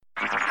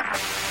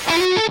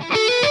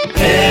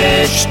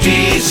HD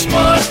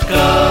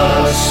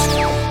Smartcast.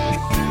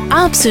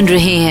 आप सुन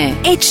रहे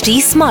हैं HD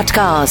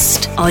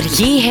Smartcast और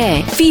ये है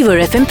Fever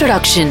FM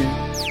production.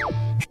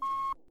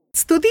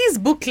 Stuti's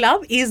Book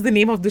Club is the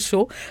name of the show,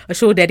 a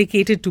show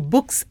dedicated to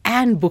books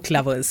and book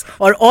lovers.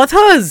 और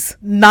authors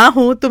ना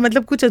हो तो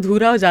मतलब कुछ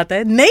अधूरा हो जाता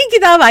है. नई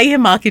किताब आई है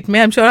मार्केट में,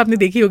 I'm sure आपने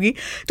देखी होगी.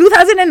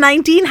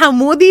 2019 How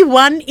Modi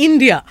Won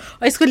India.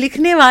 और इसको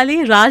लिखने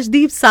वाले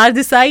राजदीप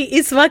सारदेसाई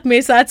इस वक्त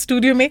मेरे साथ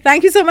स्टूडियो में.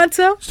 Thank you so much,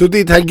 sir.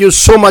 स्तुति, thank you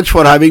so much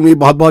for having मी.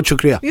 बहुत बहुत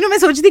शुक्रिया. मैं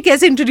सोची थी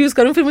कैसे इंट्रोड्यूस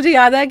करूं, फिर मुझे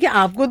याद आया कि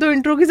आपको तो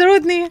इंट्रो की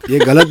जरूरत नहीं है. ये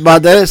गलत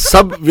बात है.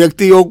 सब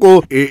व्यक्तियों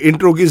को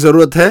इंट्रो की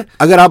जरूरत है.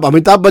 अगर आप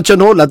अमिताभ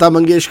बच्चन हो, लता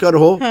मंगेशकर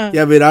हो,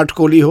 या विराट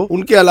कोहली हो,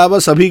 उनके अलावा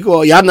सभी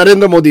को, या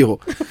नरेंद्र मोदी हो,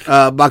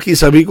 बाकी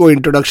सभी को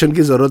इंट्रोडक्शन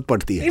की जरूरत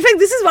पड़ती है. In fact,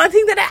 this is one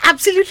thing that I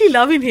absolutely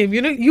love in him.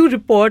 You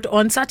report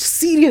on such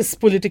serious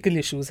political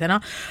issues, है ना.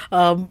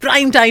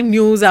 Prime time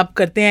news आप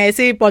करते हैं,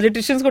 ऐसे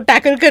politicians को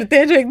टैकल करते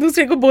हैं जो एक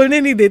दूसरे को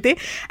बोलने नहीं देते.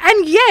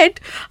 And yet,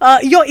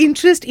 your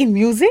interest in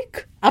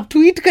music, आप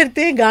ट्वीट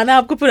करते हैं, गाना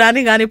आपको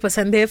पुराने गाने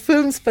पसंद है,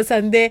 फिल्म्स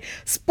पसंद है,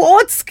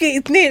 स्पोर्ट्स के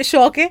इतने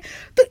शौक है,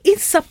 तो इन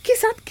सब के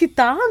साथ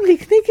किताब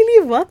लिखने के लिए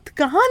वक्त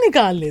कहाँ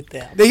निकाल लेते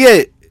हैं?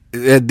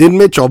 देखिए, दिन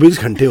में 24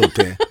 घंटे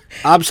होते हैं.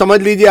 आप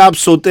समझ लीजिए, आप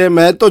सोते हैं,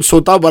 मैं तो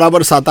सोता हूँ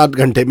बराबर 7-8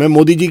 घंटे. मैं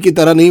मोदी जी की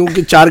तरह नहीं हूँ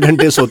कि 4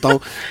 घंटे सोता हूँ.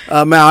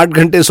 मैं 8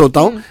 घंटे सोता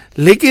हूँ.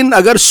 लेकिन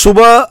अगर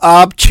सुबह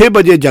आप 6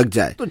 बजे जग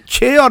जाए तो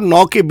 6 और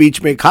 9 के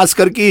बीच में, खास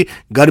करके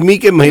गर्मी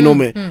के महीनों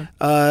में,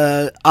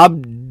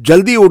 आप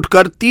जल्दी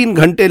उठकर 3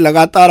 घंटे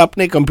लगातार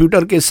अपने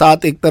कंप्यूटर के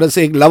साथ एक तरह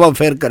से एक लव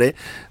अफेयर करें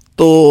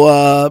तो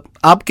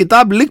आप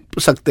किताब लिख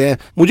सकते हैं.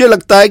 मुझे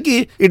लगता है कि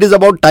it is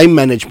about time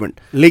management.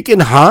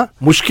 लेकिन हाँ,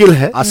 मुश्किल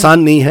है, आसान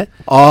नहीं है.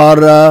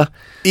 और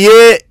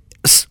ये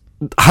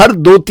हर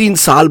 2-3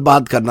 साल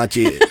बाद करना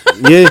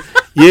चाहिए.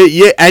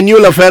 ये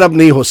एनुअल अफेयर अब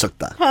नहीं हो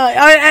सकता. हाँ,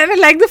 और I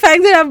like the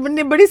fact that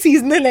आपने बड़ी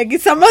सीजनल है कि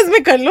समर्स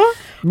में कर लो.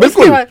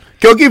 बिल्कुल,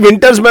 क्योंकि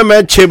विंटर्स में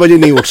मैं 6 बजे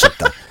नहीं उठ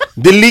सकता.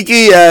 दिल्ली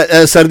की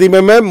सर्दी में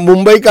मैं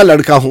मुंबई का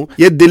लड़का हूँ.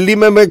 ये दिल्ली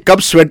में मैं कब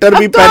स्वेटर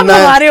भी पहनना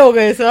है. हमारे हो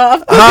गए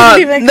सर. हाँ,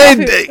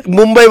 नहीं,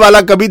 मुंबई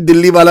वाला कभी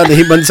दिल्ली वाला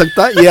नहीं बन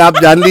सकता, ये आप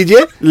जान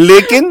लीजिए.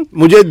 लेकिन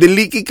मुझे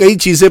दिल्ली की कई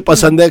चीजें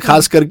पसंद है,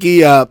 खास करके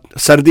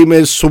सर्दी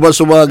में सुबह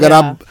सुबह अगर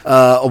आप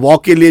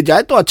वॉक के लिए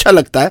जाए तो अच्छा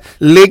लगता है.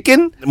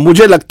 लेकिन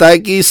मुझे लगता है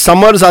कि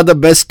summers are the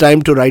best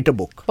time to right a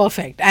book.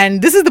 Perfect. And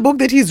this is the book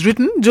that he is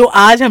written, जो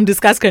आज हम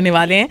डिस्कस करने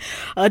वाले हैं.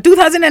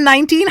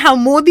 2019 हाउ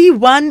मोदी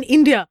वन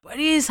इंडिया.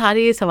 बड़े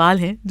सारे सवाल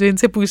हैं जो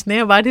इनसे पूछने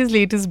हैं about his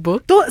latest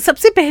book. तो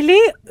सबसे पहले,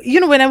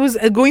 when I was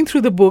going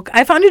through the book,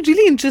 I found it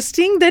really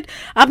interesting that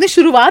आपने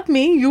शुरुआत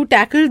में you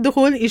tackled the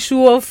whole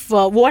issue of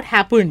what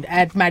happened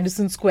at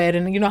Madison Square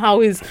and how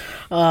his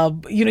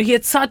he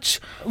had such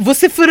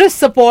vociferous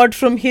support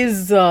from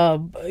his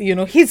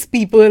his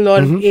people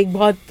और एक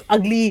बहुत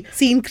ugly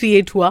scene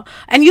create हुआ.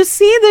 And you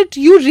say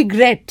that you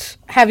regret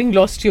having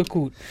lost your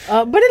cool.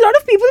 But a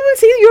lot of people will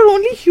say you're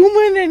only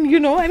human and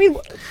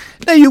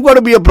you got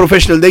to be a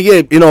professional.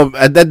 देखिए,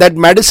 that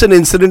Madison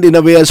incident in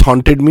a way has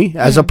haunted me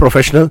as a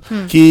professional.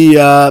 कि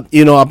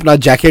अपना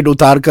jacket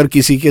उतार कर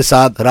किसी के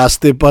साथ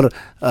रास्ते पर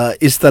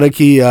इस तरह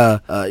की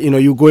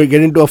you go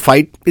get into a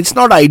fight. It's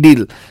not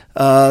ideal.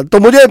 तो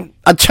मुझे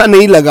अच्छा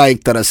नहीं लगा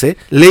एक तरह से.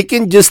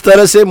 लेकिन जिस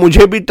तरह से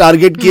मुझे भी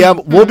टारगेट किया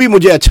वो भी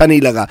मुझे अच्छा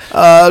नहीं लगा.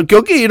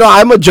 क्योंकि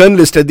I am a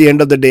journalist at the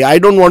end of the day. I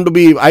don't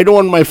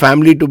want my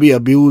family to be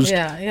abused.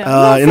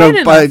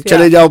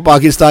 चले जाओ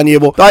पाकिस्तान, ये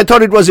वो. तो I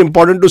thought it was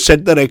important to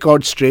set the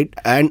record straight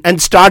and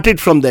start it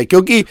from there.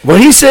 क्योंकि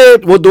वहीं से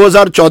वो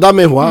 2014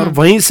 में हुआ और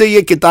वहीं से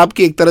ये किताब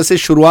की एक तरह से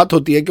शुरुआत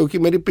होती है. क्योंकि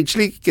मेरी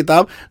पिछली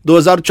किताब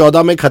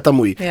 2014 में खत्म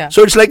हुई.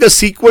 So it's like a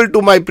sequel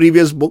to my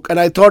previous book and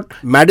I thought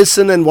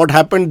medicine and what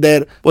happened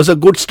there was a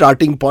good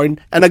starting point,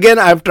 and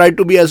again I have tried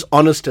to be as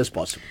honest as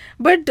possible.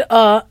 But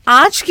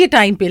आज के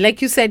time पे,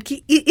 like you said,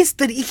 कि इस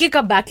तरीके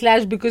का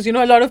backlash, because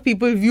a lot of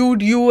people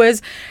viewed you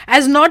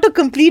as not a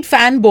complete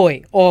fanboy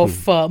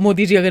of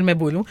Modi ji. अगर मैं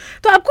बोलूं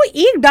तो आपको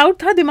एक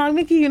डाउट था दिमाग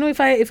में कि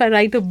if I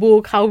write a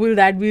book, how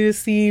will that be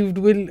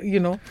received?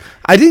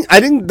 I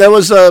think there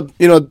was a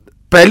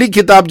पहली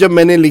किताब जब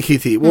मैंने लिखी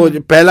थी, वो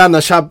पहला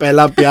नशा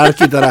पहला प्यार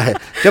की तरह है.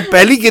 जब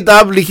पहली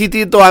किताब लिखी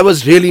थी तो I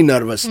was really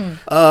nervous.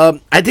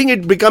 I think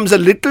it becomes a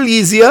little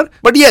easier,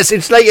 but yes,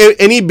 it's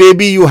like any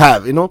baby you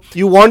have,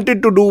 you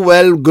wanted to do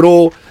well,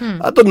 grow.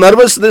 तो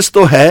नर्वसनेस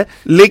तो है,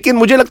 लेकिन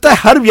मुझे लगता है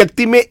हर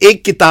व्यक्ति में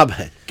एक किताब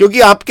है. क्योंकि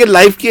आपके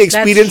लाइफ के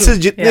एक्सपीरियंसेस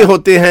जितने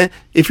होते हैं,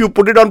 if you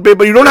put it on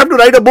paper, you don't have to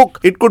right a book.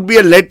 It could be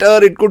a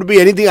letter, it could be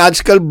anything.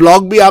 आजकल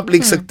ब्लॉग भी आप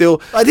लिख सकते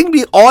हो. I think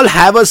we all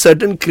have a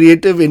certain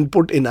creative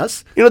input in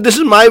us. This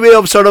is my way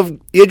of sort of,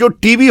 ये जो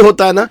TV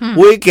होता है ना,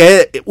 वो एक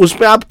है,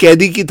 उसमें आप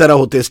कैदी की तरह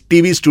होते हैं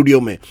टीवी स्टूडियो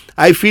में.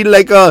 I feel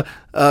like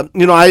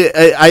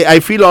I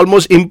feel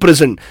almost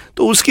imprisoned.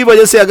 तो उसकी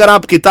वजह से अगर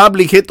आप किताब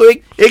लिखे तो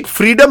एक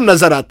फ्रीडम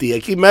नजर आती है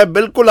कि मैं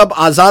बिल्कुल अब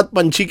आजाद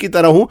पंछी की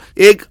तरह हूं.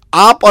 एक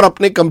आप और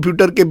अपने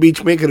कंप्यूटर के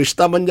बीच में एक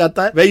रिश्ता बन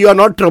जाता है, where you are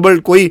not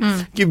troubled. कोई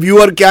कि व्यू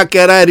व्यूअर क्या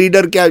कह रहा है,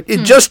 रीडर क्या,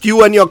 it's just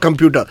you and your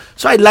computer.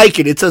 So I like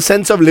it. It's a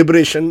sense of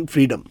liberation,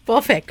 freedom.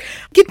 Perfect.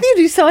 कितनी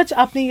रिसर्च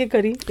आपने ये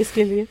करी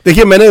इसके लिए?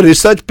 देखिए, मैंने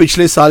रिसर्च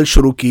पिछले साल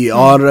शुरू की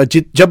और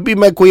जब भी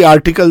मैं कोई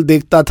आर्टिकल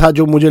देखता था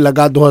जो मुझे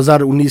लगा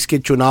 2019 के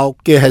चुनाव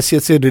के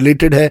हैसियत से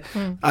रिलेटेड है,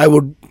 I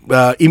would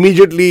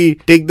immediately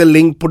take the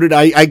link, put it.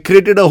 I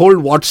created a whole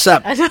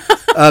WhatsApp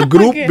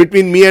group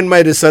between me and my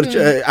research.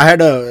 I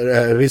had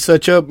a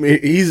researcher.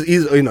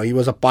 He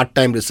was a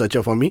part-time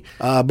researcher for me,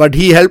 but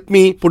he helped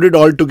me put it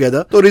all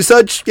together. तो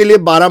research के लिए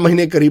 12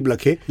 महीने करीब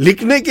लगे.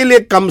 लिखने के लिए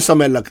कम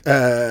समय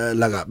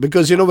लगा,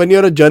 because when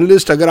you're a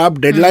journalist, अगर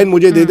आप deadline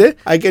मुझे दे दे,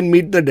 I can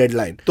meet the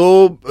deadline. तो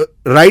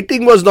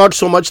writing was not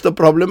so much the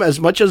problem as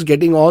much as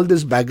getting all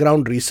this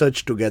background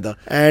research together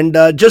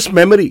and just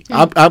memory.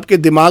 आपके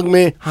दिमाग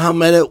में, हाँ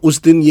मैंने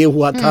उस दिन ये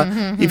हुआ था.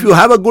 If you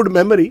have a good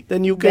memory,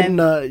 then you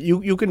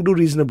can do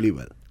reasonably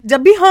well.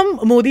 जब भी हम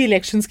मोदी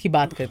इलेक्शंस की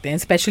बात करते हैं,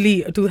 specially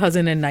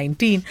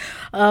 2019,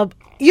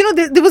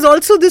 there was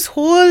also this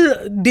whole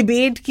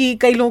debate कि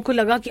कई लोगों को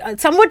लगा कि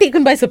some were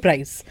taken by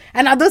surprise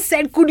and others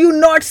said, could you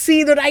not see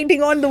the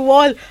writing on the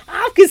wall?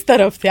 आप किस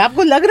तरफ थे?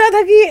 आपको लग रहा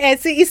था कि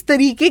ऐसे इस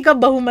तरीके का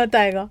बहुमत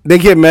आएगा?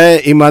 देखिए,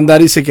 मैं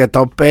ईमानदारी से कहता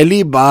हूँ,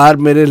 पहली बार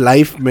मेरे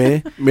लाइफ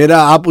में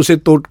मेरा, आप उसे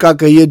टोटका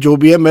कहिए जो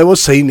भी है, मैं वो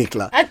सही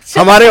निकला.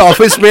 अच्छा. हमारे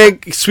ऑफिस में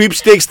एक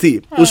स्वीपस्टेक्स थी.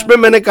 हाँ. उसमें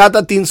मैंने कहा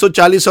था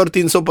 340 और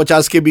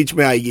 350 के बीच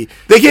में आएगी.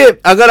 देखिए,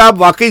 अगर आप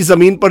वाकई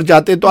जमीन पर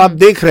जाते तो आप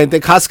देख रहे थे,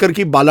 खास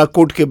करके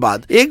बालाकोट के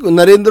बाद, एक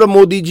नरेंद्र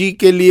मोदी जी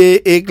के लिए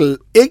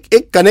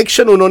एक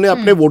कनेक्शन उन्होंने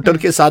अपने वोटर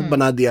के साथ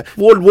बना दिया.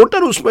 वो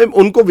वोटर उसमें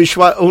उनको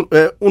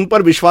उन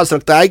पर विश्वास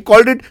रखता है. I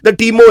called it the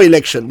teamo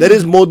election. There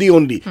is Modi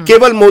only.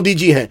 केवल मोदी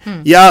जी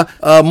हैं,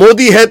 या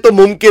मोदी है तो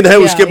मुमकिन है.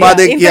 उसके बाद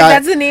एक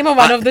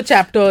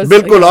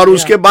बिल्कुल, और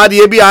उसके बाद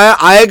ये भी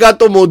आएगा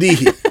तो मोदी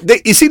ही.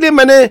 इसीलिए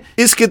मैंने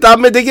इस किताब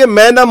में, देखिए,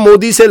 मैं ना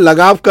मोदी से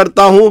लगाव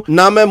करता हूं,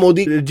 ना मैं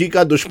मोदी जी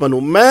का दुश्मन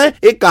हूं. मैं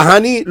एक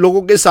कहानी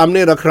लोगों के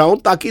सामने रख रहा हूं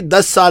ताकि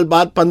 10 साल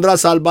बाद, 15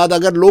 साल बाद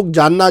अगर लोग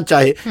जानना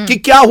चाहे कि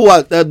क्या हुआ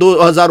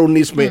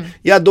 2019 में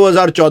या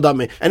 2014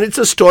 में, and it's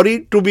a story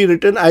to be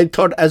written, I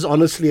thought, as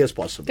honestly as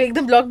possible. तो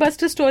एकदम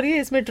ब्लॉकबस्टर स्टोरी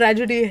है. इसमें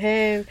ट्रेजेडी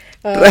है,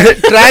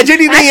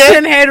 ट्रेजेडी नहीं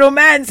है,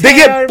 रोमांस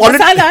देखिए,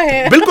 मसाला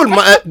है. बिल्कुल,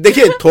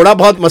 देखिए, थोड़ा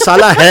बहुत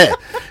मसाला है,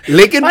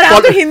 लेकिन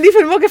आप तो हिंदी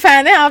फिल्मों के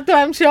फैन हैं, आप तो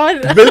आई एम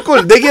श्योर.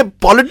 बिल्कुल. देखिए,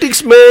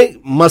 पॉलिटिक्स में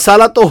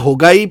मसाला तो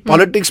होगा ही,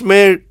 पॉलिटिक्स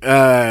में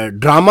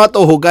ड्रामा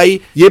तो होगा ही.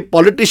 ये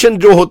पॉलिटिशियन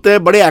जो होते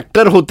हैं बड़े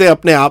एक्टर होते हैं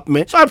अपने आप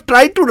में. सो I have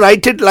tried to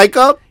right it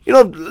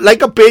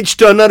like a page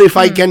turner, if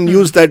I can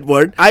use that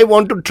word. I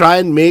want to try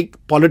and make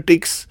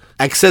politics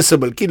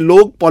accessible, कि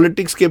लोग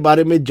पॉलिटिक्स के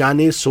बारे में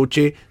जाने,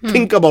 सोचे,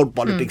 think about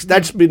politics.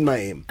 That's been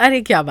my M. अरे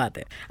क्या बात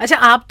है. अच्छा,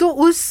 आप तो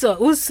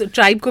उस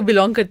ट्राइब को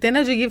बिलोंग करते हैं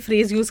ना जो ये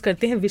फ्रेज यूज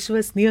करते हैं,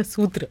 विश्वसनीय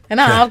सूत्र, है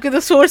ना. आपके तो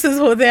सोर्सेज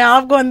होते हैं,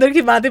 आपको अंदर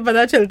की बातें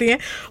पता चलती हैं,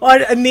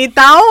 और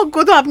नेताओं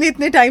को तो आपने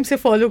इतने टाइम से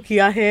फॉलो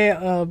किया है.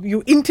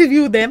 You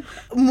interview them.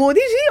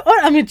 Modi ji और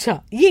अमित शाह,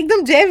 ये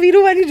एकदम जय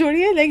वीरू वाली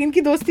जोड़ी है. लाइक,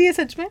 इनकी दोस्ती है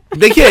सच में.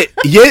 देखिए,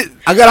 ये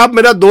अगर आप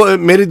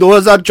मेरी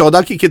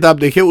 2014 की किताब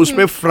देखें,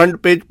 उसमें फ्रंट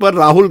पेज पर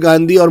राहुल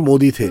गांधी और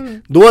मोदी थे.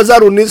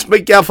 2019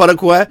 में क्या फर्क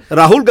हुआ है?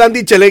 राहुल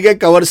गांधी चले गए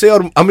कवर से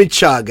और अमित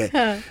शाह आ गए.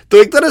 हाँ. तो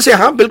एक तरह से,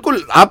 हाँ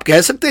बिल्कुल, आप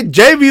कह सकते हैं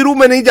जय वीरू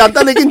में नहीं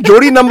जाता, लेकिन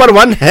जोड़ी नंबर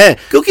 1 है,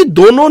 क्योंकि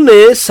दोनों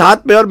ने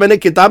साथ में, और मैंने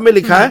किताब में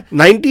लिखा है,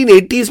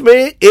 1980s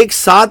में एक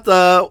साथ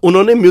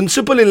उन्होंने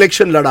म्युनिसिपल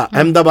इलेक्शन लड़ा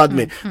अहमदाबाद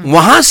में.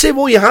 वहां से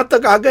वो यहां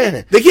तक आ गए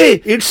हैं. देखिए,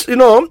 इट्स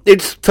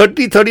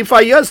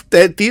 30-35 ईयर्स,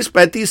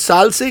 30-35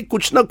 साल से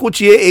कुछ ना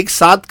कुछ ये एक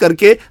साथ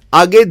करके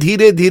आगे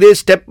धीरे धीरे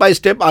स्टेप बाय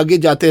स्टेप आगे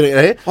जाते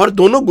रहे. और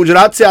दोनों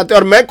गुजरात से आते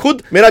हैं, और मैं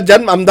खुद, मेरा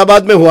जन्म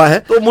अहमदाबाद में हुआ है,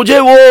 तो मुझे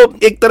वो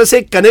एक तरह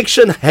से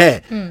कनेक्शन है.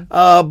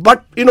 बट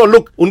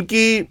लुक,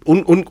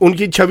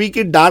 उनकी छवि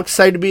की डार्क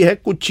साइड भी है.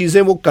 कुछ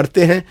चीजें वो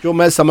करते हैं जो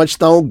मैं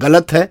समझता हूँ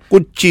गलत है,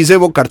 कुछ चीजें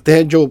वो करते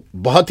हैं जो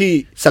बहुत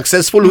ही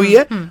सक्सेसफुल हुई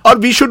है. और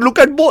we should look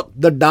at both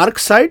the dark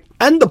side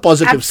and the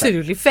positive side.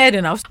 Absolutely, fair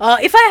enough.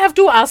 If I have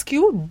to ask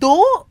you, 2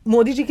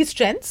 Modi ji की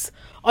strengths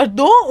और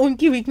 2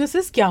 उनकी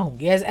weaknesses क्या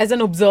होंगी? As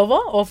an observer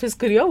of his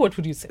career, what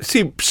would you say?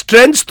 See,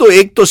 strengths तो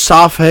एक तो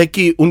साफ है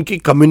कि उनकी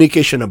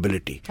communication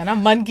ability, है ना,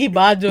 मन की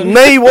बात जो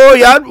नहीं, वो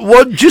यार,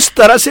 वो जिस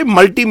तरह से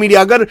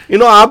मल्टीमीडिया, अगर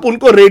आप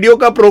उनको रेडियो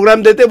का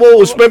प्रोग्राम देते, वो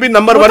उसमें भी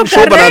नंबर 1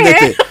 शो बना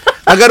देते.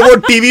 अगर वो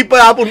टीवी पर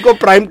आप उनको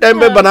प्राइम टाइम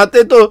पे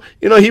बनाते तो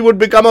he would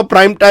become a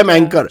prime time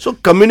anchor. So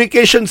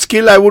communication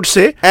skill, I would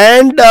say,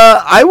 and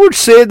I would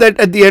say that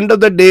at the end of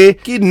the day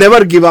कि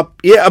नेवर गिव अप.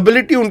 ये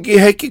एबिलिटी उनकी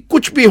है कि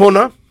कुछ भी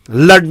होना,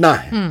 लड़ना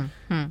है.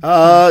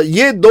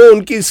 ये 2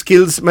 उनकी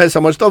स्किल्स मैं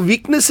समझता हूँ.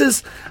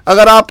 वीकनेसेस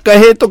अगर आप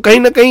कहें तो कहीं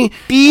ना कहीं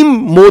टीम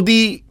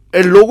मोदी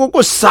लोगों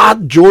को साथ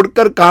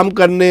जोड़कर काम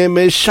करने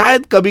में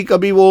शायद कभी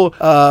कभी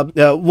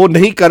वो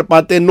नहीं कर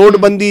पाते।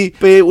 नोटबंदी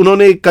पे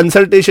उन्होंने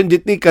कंसल्टेशन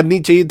जितनी करनी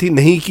चाहिए थी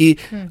नहीं की,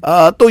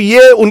 तो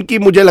ये उनकी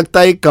मुझे लगता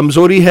है एक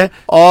कमजोरी है।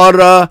 और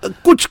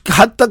कुछ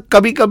हद तक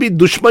कभी कभी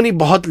दुश्मनी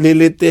बहुत ले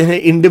लेते हैं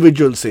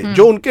इंडिविजुअल से,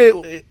 जो उनके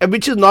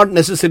which is not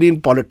necessary in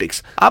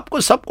politics.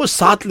 आपको सबको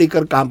साथ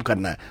लेकर काम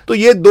करना है। तो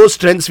ये दो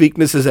स्ट्रेंथ्स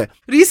वीकनेसेस है।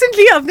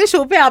 रिसेंटली अपने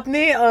शो पे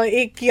आपने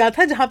एक किया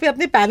था जहां पे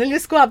अपने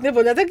पैनलिस्ट को आपने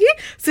बोला था कि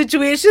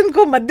सिचुएशन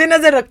को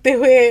मद्देनजर रखते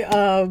हुए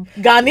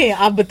गाने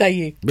आप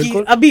बताइए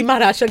कि अभी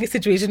महाराष्ट्र की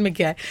सिचुएशन में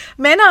क्या है।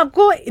 मैं ना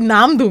आपको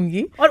नाम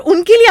दूंगी और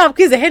उनके लिए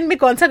आपके जहन में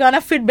कौन सा गाना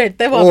फिट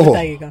बैठता है वो आप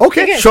बताइएगा।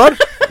 Okay, sure,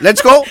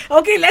 let's go.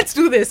 Okay, let's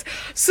do this.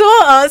 सो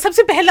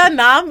सबसे पहला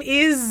नाम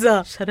इज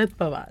शरद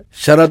पवार।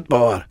 शरद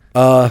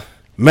पवार,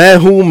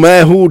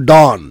 मैं हूँ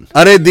डॉन,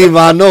 अरे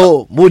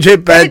दीवानो मुझे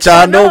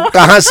पहचानो,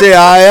 कहाँ से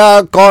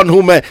आया कौन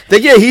हूँ मैं।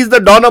 देखिए, he is the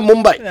don of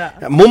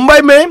Mumbai.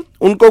 Mumbai में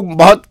उनको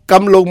बहुत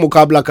कम लोग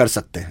मुकाबला कर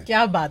सकते हैं।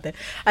 क्या बात है।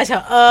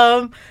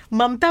 अच्छा,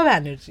 ममता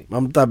बनर्जी।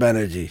 ममता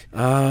बनर्जी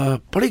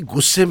बड़ी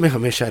गुस्से में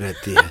हमेशा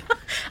रहती है।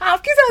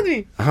 आपके साथ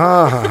भी?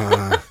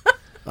 हाँ।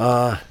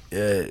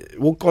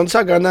 वो कौन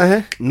सा गाना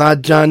है, ना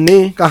जाने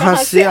कहाँ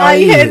से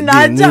आई है,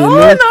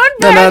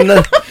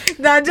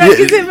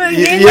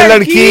 ये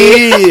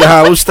लड़की,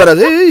 हाँ उस तरह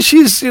से शी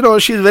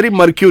इज वेरी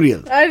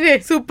मर्क्यूरियल। अरे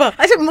सुपर।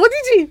 अच्छा,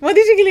 मोदी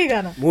जी के लिए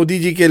गाना। मोदी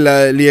जी के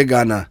लिए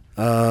गाना,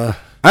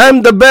 आई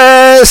एम द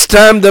बेस्ट,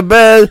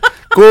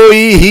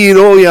 कोई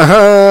हीरो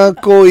यहाँ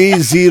कोई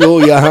जीरो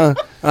यहाँ,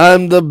 आई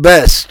एम द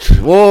बेस्ट।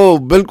 वो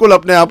बिल्कुल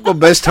अपने आप को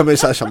बेस्ट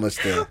हमेशा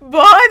समझते हैं।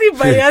 बहुत ही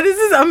बढ़िया, this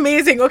is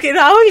amazing. Okay,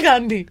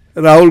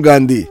 Rahul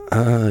Gandhi.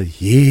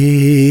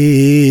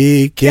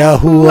 ये क्या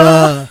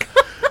हुआ,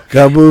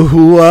 कब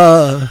हुआ,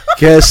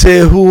 कैसे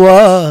हुआ,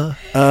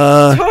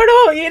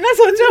 छोड़ो ये ना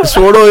सोचो,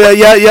 छोड़ो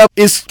या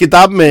इस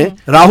किताब में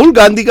राहुल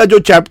गांधी का जो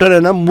चैप्टर है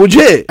ना,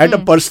 मुझे at a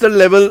personal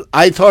level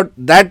I thought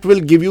that will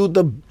give you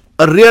the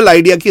real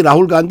idea कि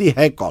राहुल गांधी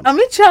है कौन।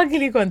 अमित शाह के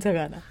लिए कौन सा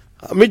गाना?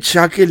 अमित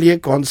शाह के लिए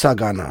कौन सा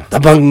गाना?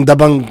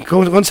 दबंग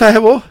कौन सा है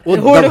वो?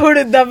 हुड़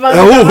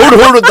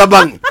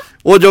दबंग।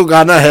 वो जो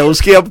गाना है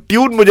उसकी अब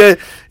ट्यून मुझे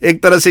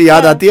एक तरह से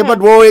याद आती है, बट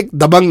वो एक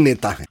दबंग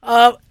नेता है।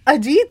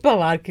 अजीत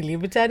पवार के लिए,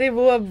 बेचारे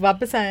वो अब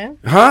वापस आए हैं।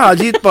 हाँ,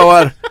 अजीत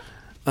पवार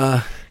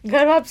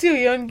घर वापसी हुई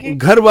है उनकी।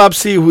 घर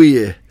वापसी हुई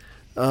है।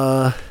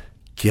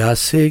 क्या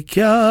से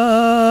क्या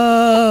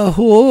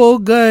हो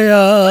गया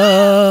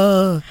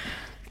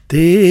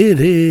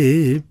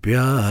तेरे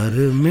प्यार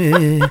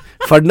में।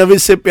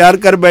 फडणवीस से प्यार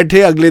कर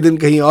बैठे, अगले दिन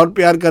कहीं और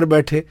प्यार कर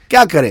बैठे।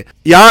 क्या करें,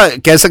 यहाँ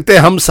कह सकते हैं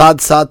हम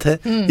साथ है।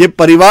 ये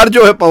परिवार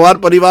जो है, पवार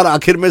परिवार,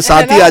 आखिर में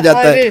साथ ही आ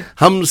जाता है।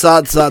 हम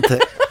साथ है।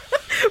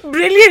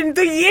 ब्रिलियंट।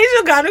 तो ये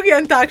जो गानों की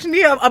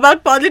antakshari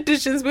about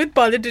politicians with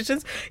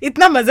politicians,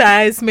 इतना मजा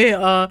आया इसमें।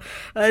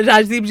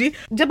 राजदीप जी,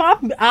 जब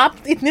आप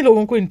इतने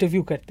लोगों को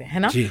इंटरव्यू करते हैं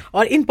ना,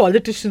 और इन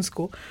पॉलिटिशियंस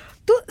को,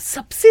 तो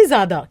सबसे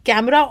ज्यादा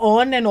कैमरा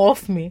ऑन एंड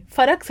ऑफ में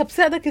फर्क सबसे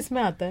ज्यादा किस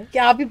में आता है?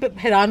 क्या आप ही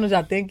हैरान हो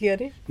जाते हैं कि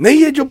अरे नहीं,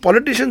 ये जो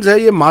पॉलिटिशियंस है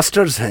ये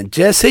मास्टर्स हैं।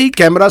 जैसे ही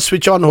कैमरा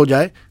स्विच ऑन हो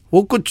जाए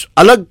वो कुछ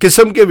अलग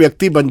किस्म के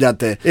व्यक्ति बन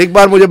जाते हैं। एक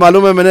बार मुझे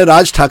मालूम है, मैंने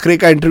राज ठाकरे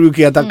का इंटरव्यू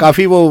किया था,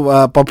 काफी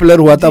वो पॉपुलर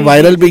हुआ था,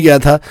 वायरल भी गया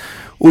था।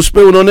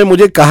 उसमें उन्होंने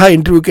मुझे कहा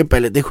इंटरव्यू के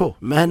पहले, देखो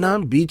मैं ना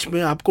बीच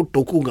में आपको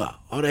टोकूंगा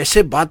और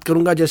ऐसे बात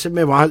करूंगा जैसे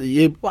मैं वहां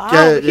ये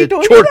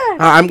छोड़,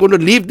 I am going to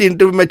leave the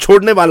interview, मैं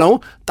छोड़ने वाला हूं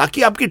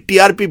ताकि आपकी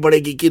टीआरपी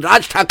बढ़ेगी कि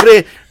Raj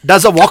Thackeray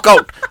does a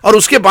walkout, और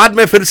उसके बाद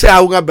मैं फिर से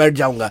आऊंगा, बैठ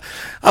जाऊंगा।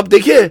 अब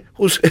देखिए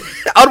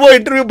और वो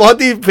इंटरव्यू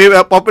बहुत ही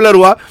पॉपुलर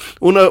हुआ।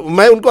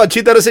 मैं उनको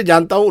अच्छी तरह से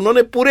जानता हूं।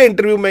 उन्होंने पूरे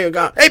इंटरव्यू में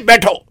कहा, ए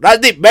बैठो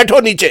राजदीप, बैठो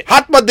नीचे,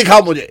 हाथ मत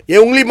दिखाओ मुझे, ये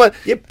उंगली मत,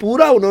 ये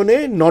पूरा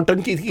उन्होंने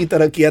नौटंकी की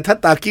तरह किया था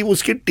ताकि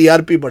उसकी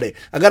टीआरपी बढ़े।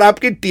 अगर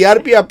आपकी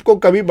टीआरपी आपको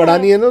कभी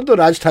बढ़ानी है ना, तो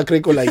राज ठाकरे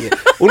को लाइए।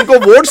 उनको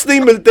वोट्स नहीं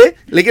मिलते,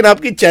 लेकिन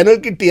आपकी चैनल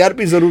की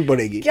टीआरपी जरूर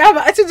बढ़ेगी। क्या?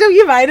 अच्छा, जब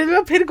ये वायरल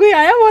हुआ फिर कोई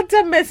आया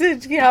व्हाट्सएप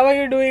मैसेज कि how are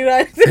you doing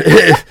Raj?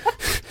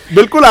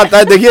 बिल्कुल आता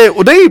है। देखिए,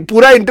 उधर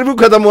पूरा इंटरव्यू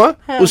खत्म हुआ,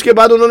 उसके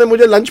बाद उन्होंने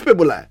मुझे लंच पे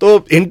बुलाया।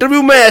 तो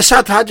इंटरव्यू में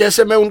ऐसा था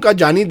जैसे मैं उनका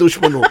जानी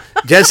दुश्मन हूँ।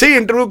 जैसे ही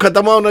इंटरव्यू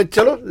खत्म हुआ, उन्होंने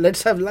चलो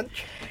लेट्स हैव लंच।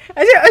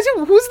 अच्छा,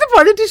 who's the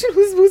politician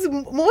who's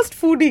most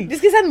foodie,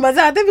 जिसके साथ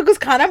मजा आता है? बिकॉज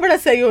खाना बड़ा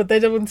सही होता है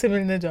जब उनसे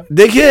मिलने जाओ।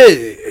 देखिए,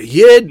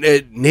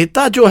 ये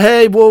नेता जो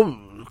है वो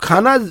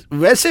खाना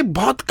वैसे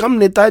बहुत कम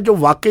नेता है जो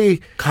वाकई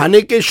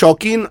खाने के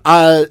शौकीन।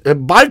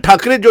 बाल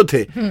ठाकरे जो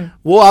थे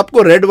वो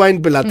आपको रेड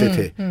वाइन पिलाते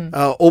थे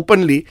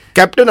ओपनली।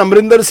 कैप्टन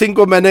अमरिंदर सिंह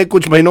को मैंने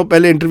कुछ महीनों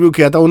पहले इंटरव्यू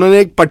किया था, उन्होंने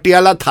एक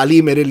पटियाला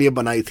थाली मेरे लिए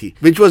बनाई थी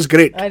which was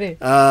great,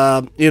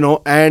 you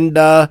know. And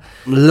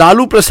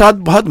Lalu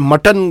Prasad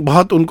mutton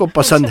बहुत उनको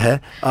पसंद है।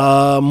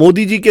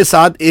 मोदी जी के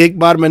साथ एक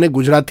बार मैंने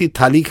गुजराती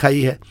थाली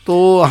खाई है।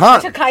 तो हाँ,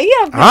 अच्छा, खाई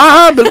है आपने?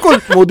 हाँ बिल्कुल।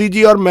 मोदी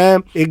जी और मैं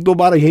एक दो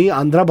बार यही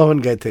आंध्रा भवन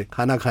गए थे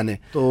खाना खाने,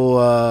 तो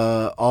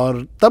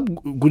और तब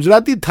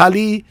गुजराती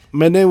थाली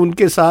मैंने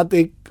उनके साथ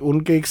एक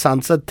उनके एक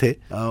सांसद थे,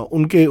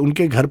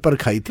 उनके घर पर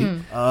खाई थी।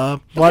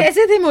 तो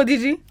कैसे थे मोदी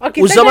जी, और उस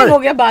कितना समय- टाइम हो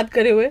गया बात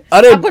करे हुए?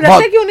 अरे आपको लगता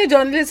है कि उन्हें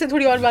जर्नलिस्ट से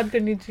थोड़ी और बात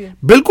करनी चाहिए?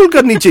 बिल्कुल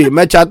करनी चाहिए।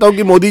 मैं चाहता हूं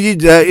कि मोदी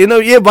जी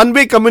ये वन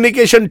वे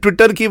कम्युनिकेशन,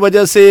 ट्विटर की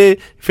वजह से,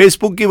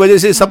 फेसबुक की वजह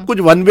से सब कुछ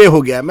वन वे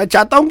हो गया है। मैं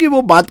चाहता हूं कि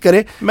वो बात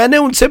करें। मैंने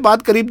उनसे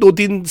बात करीब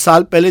 2-3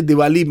 साल पहले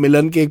दिवाली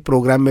मिलन के एक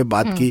प्रोग्राम में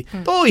बात की,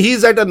 तो he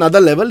is at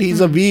another level, he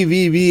is a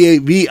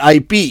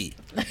VVIP।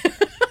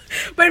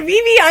 पर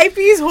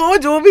VVIPs हो,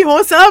 जो भी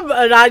हो, सब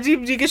राजीव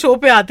जी के शो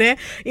पे आते हैं,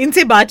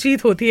 इनसे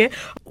बातचीत होती है।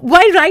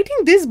 While writing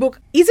this book,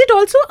 is it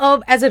also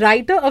as a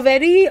writer a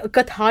very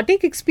cathartic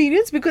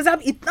experience? Because आप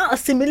इतना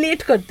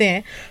assimilate करते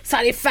हैं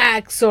सारे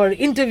facts और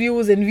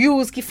interviews and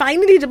views कि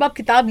finally जब आप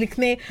किताब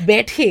लिखने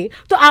बैठे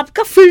तो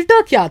आपका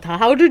filter क्या था?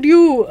 How did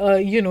you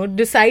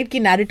decide कि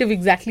narrative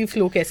exactly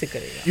flow कैसे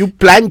करेगा? You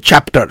plan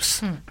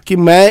chapters कि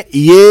मैं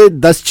ये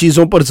 10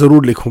 चीजों पर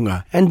जरूर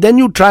लिखूंगा, and then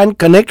you try and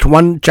connect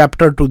one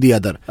chapter to the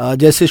other.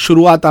 जैसे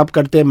शुरुआत आप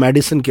करते हैं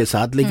मेडिसिन के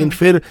साथ, लेकिन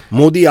फिर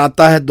मोदी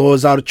आता है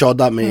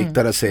 2014 में एक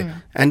तरह से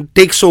एंड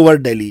टेक्स ओवर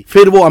दिल्ली,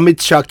 फिर वो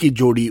अमित शाह की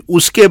जोड़ी,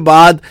 उसके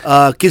बाद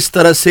किस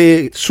तरह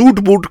से सूट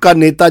बूट का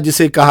नेता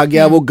जिसे कहा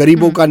गया वो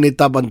गरीबों का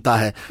नेता बनता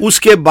है,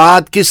 उसके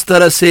बाद किस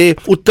तरह से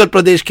उत्तर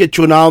प्रदेश के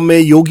चुनाव में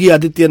योगी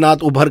आदित्यनाथ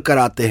उभर कर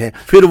आते हैं,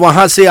 फिर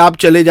वहां से आप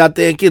चले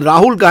जाते हैं कि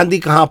राहुल गांधी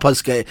कहां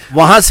फंस गए,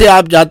 वहां से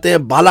आप जाते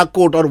हैं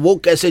बालाकोट और वो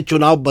कैसे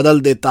चुनाव बदल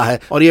देता है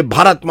और ये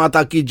भारत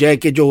माता की जय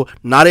के जो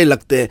नारे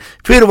लगते हैं,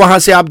 फिर वहां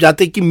से आप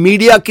जाते हैं कि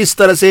मीडिया किस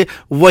तरह से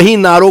वही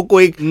नारों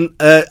को एक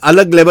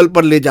अलग लेवल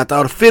पर ले जाता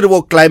है, और फिर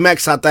वो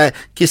क्लाइमैक्स आता है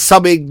कि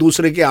सब एक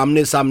दूसरे के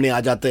आमने सामने आ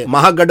जाते हैं,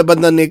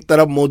 महागठबंधन एक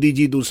तरफ, मोदी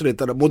जी दूसरे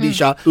तरफ, मोदी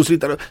शाह दूसरी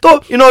तरफ।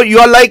 तो you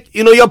are like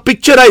you are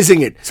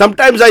picturising it.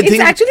 Sometimes I think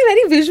It's actually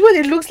very visual.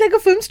 It looks like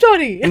a film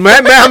story.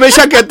 मैं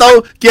हमेशा कहता हूं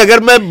कि अगर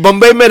मैं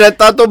बंबई में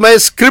रहता तो मैं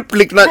स्क्रिप्ट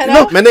लिखना,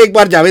 मैंने एक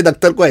बार जावेद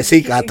अख्तर को ऐसे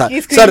ही कहा था,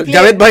 कि सर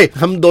जावेद भाई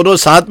हम दोनों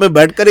साथ में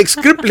बैठकर एक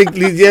स्क्रिप्ट लिख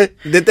लीजिए,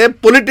 देते हैं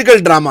political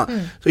drama.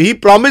 So he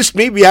promised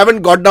me, we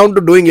haven't got down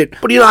to doing it,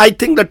 but I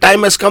think the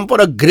time has come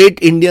for a great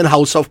Indian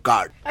house of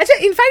card. अच्छा,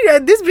 in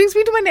fact, this brings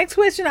me to my next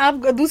question. आप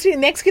दूसरी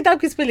next किताब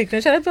किस पे लिख रहे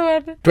हैं? शरद पवार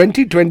पे?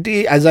 2020,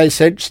 as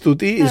I said,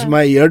 स्तुति, is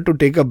my year to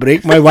take a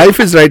break. My wife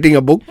is writing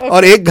a book.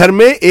 और एक घर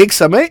में एक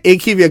समय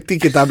एक ही व्यक्ति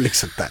किताब लिख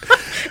सकता है।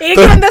 एक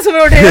बंदा सुबह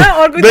उठेगा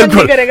और कोई काम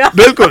नहीं करेगा।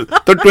 बिल्कुल।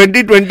 तो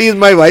 2020 is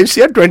my wife's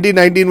year,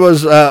 2019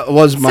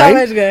 was mine,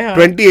 समझ गए, हाँ।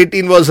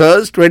 2018 was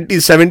hers,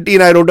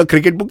 2017 I wrote a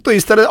cricket book. तो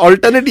इस तरह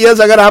alternate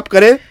years अगर आप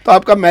करें तो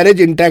आपका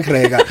marriage intact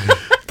रहेगा।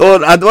 So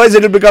otherwise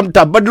it will become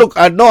tough. But look,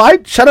 no,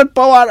 Sharad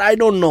Pawar, I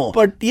don't know.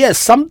 But yes,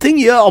 something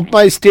here of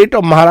my state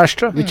of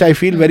Maharashtra, which I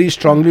feel very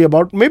strongly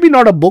about. Maybe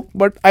not a book,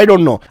 but I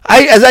don't know.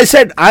 As I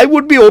said, I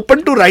would be open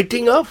to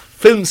writing a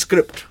film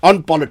script on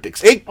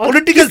politics. एक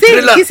political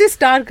thriller. किसे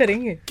star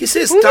करेंगे?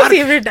 किसे Who's your star-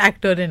 favorite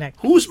actor and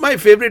actor? Who's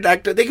my favorite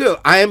actor? देखिए,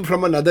 I am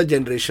from another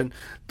generation.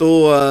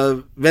 तो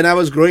when I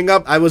was growing up,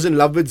 I was in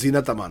love with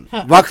Zeenat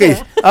Aman. वाकई,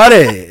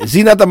 अरे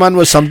Zeenat Aman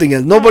was something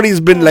else. Nobody's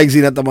been like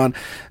Zeenat Aman.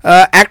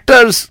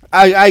 Actors,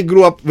 I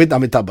grew up with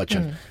Amitabh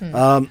Bachchan.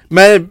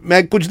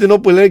 मैं कुछ दिनों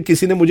पहले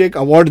किसी ने मुझे एक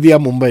अवार्ड दिया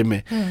मुंबई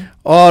में,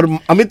 और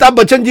अमिताभ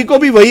बच्चन जी को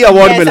भी वही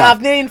अवार्ड Yes, मिला।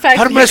 आपने in fact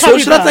और मैं लिखा सोच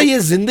भी रहा था। था ये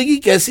जिंदगी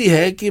कैसी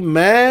है कि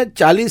मैं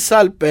 40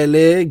 साल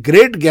पहले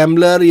ग्रेट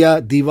गैम्बलर या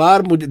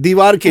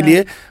दीवार के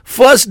लिए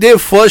फर्स्ट डे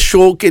फर्स्ट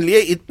शो के लिए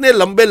इतने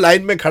लंबे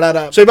लाइन में खड़ा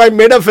रहा। So if I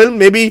made a film,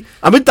 maybe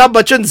Amitabh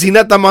Bachchan,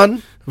 Zeenat Aman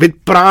with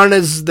Pran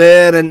is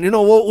there, and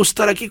वो उस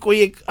तरह की कोई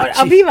एक और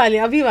अच्छी- अभी वाले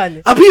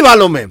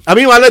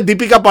अभी वाले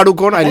Deepika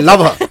Padukone, I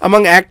love her.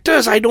 Among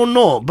actors I don't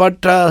know,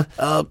 but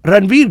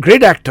Ranveer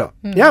great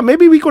actor, yeah may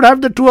be we could have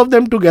the two of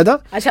them together.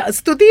 अच्छा,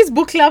 स्तुति's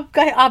बुक क्लब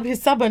का आप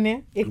हिस्सा बने,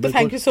 एक तो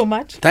thank you so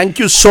much.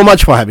 Thank you so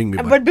much for having me.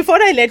 But before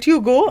I let you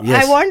go, Yes.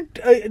 I want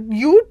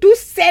you to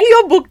sell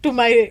your book to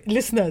my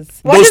listeners.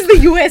 What is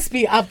the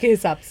USP आपके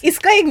हिसाब से?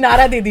 इसका एक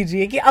नारा दे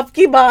दीजिए कि अब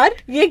की बार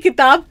ये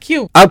किताब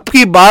क्यों? अब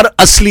की बार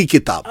असली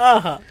किताब।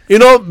 आहा।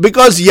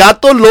 बिकॉज या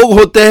तो लोग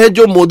होते हैं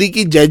जो मोदी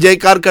की जय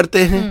जयकार करते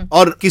हैं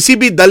और किसी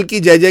भी दल की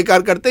जय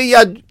जयकार करते हैं,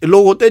 या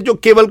लोग होते हैं जो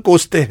केवल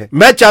कोसते हैं।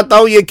 मैं चाहता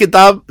हूं ये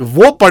किताब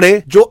वो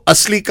पढ़े जो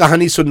असली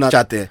कहानी सुनना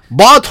चाहते हैं।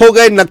 बहुत हो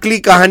गए नकली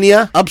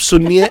कहानियां, अब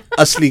सुनिए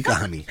असली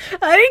कहानी।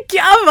 अरे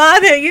क्या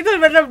बात है, ये तो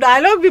मतलब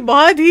डायलॉग भी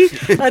बहुत ही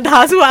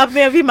धांसू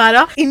आपने अभी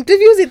मारा।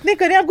 इंटरव्यूज इतने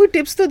करें, आप कोई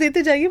टिप्स तो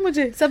देते जाइए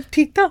मुझे, सब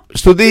ठीक था?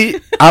 स्तुति,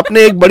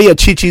 आपने एक बड़ी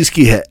अच्छी चीज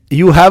की है।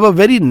 You have a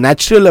very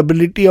natural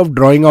ability of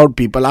drawing out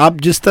people.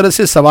 आप जिस तरह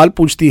से सवाल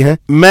पूछती हैं,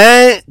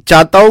 मैं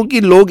चाहता हूं कि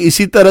लोग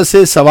इसी तरह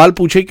से सवाल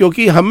पूछे,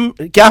 क्योंकि हम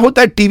क्या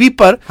होता है टीवी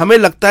पर हमें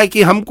लगता है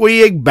कि हम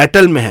कोई एक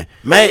बैटल में हैं,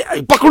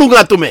 मैं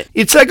पकड़ूंगा तुम्हें,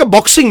 it's like a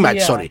boxing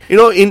match. Sorry,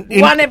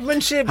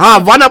 One-upmanship. हाँ,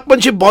 वन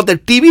अपमनशिप बहुत है।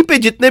 टीवी पे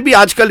जितने भी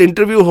आजकल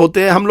इंटरव्यू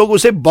होते हैं, हम लोग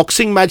उसे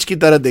बॉक्सिंग मैच की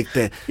तरह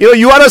देखते हैं।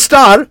 You are a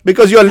star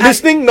because you are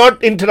listening,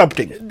 not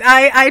interrupting.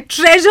 I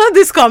treasure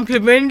this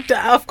compliment.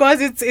 Of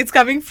course, it's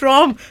coming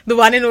from the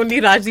one and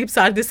only Rajdeep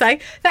Sardesai.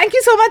 Thank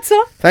you so much,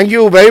 sir. Thank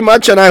you very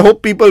much, and I hope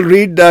people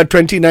read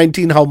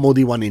 2019 How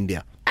Modi Won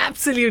India.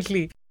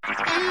 Absolutely.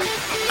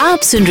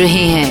 आप सुन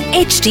रहे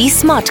हैं HD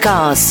smart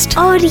cast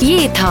और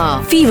ये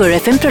था fever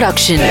FM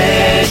production.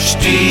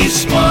 HD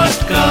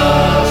Smartcast.